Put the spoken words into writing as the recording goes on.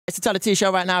It's the Toddla T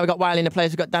show right now. We've got Wiley in the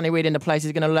place. We've got Danny Weed in the place.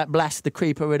 He's going to blast the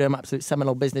creeper rhythm. Absolute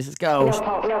seminal business. Let's go.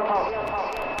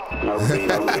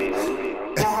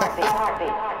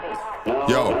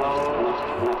 Yo.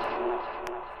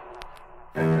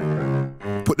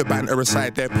 Put the banter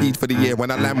aside, they're peed for the year. When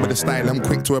I land with a style, I'm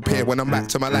quick to appear. When I'm back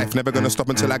to my life, never gonna stop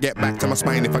until I get back to my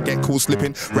spine. If I get cool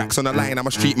slipping, racks on the line, I'm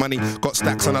a street money. Got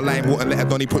stacks on the line, wouldn't let a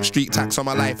Donny put street tax on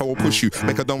my life. I will push you,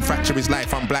 make a don fracture his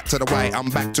life. I'm black to the white, I'm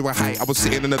back to a height. I was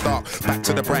sitting in the dark, back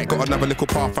to the bright. Got another little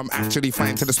path, I'm actually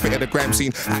fine. To the spit of the grime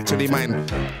scene, actually mine.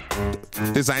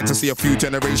 Designed to see a few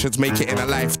generations make it in a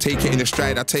life. Take it in a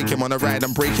stride, I take him on a ride.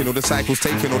 I'm breaking all the cycles,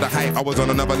 taking all the hype. I was on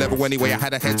another level anyway, I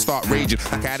had a head start raging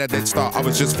like I had a dead start. I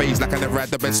was just phased like I never had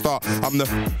the best start. I'm the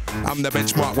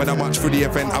benchmark. When I march through the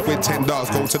event, I win $10.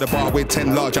 Go to the bar with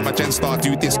 10 large. I'm a gen star.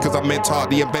 Do this cause I'm meant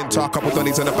hard. The inventor, couple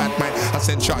Donnies and a bad mind. I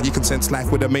send shot, you can sense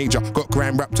life with a major. Got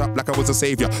Grime wrapped up like I was a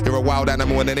savior. You're a wild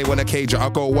animal and then they wanna cage you. I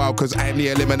go wild cause I'm the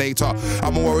eliminator.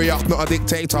 I'm a warrior, not a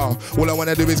dictator. All I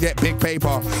wanna do is get big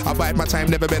paper. I bide my time,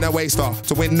 never been a waster.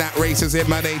 To win that race is in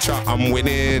my nature. I'm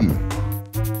winning.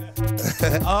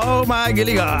 Oh my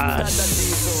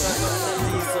gosh.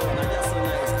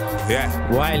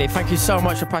 Yeah. Wiley, thank you so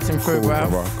much for passing through,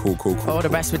 bro. Cool. All the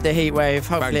best with the heat wave.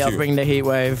 Hopefully I'll bring the heat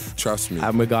wave. Trust me.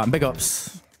 And we're gone. Big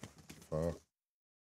ups.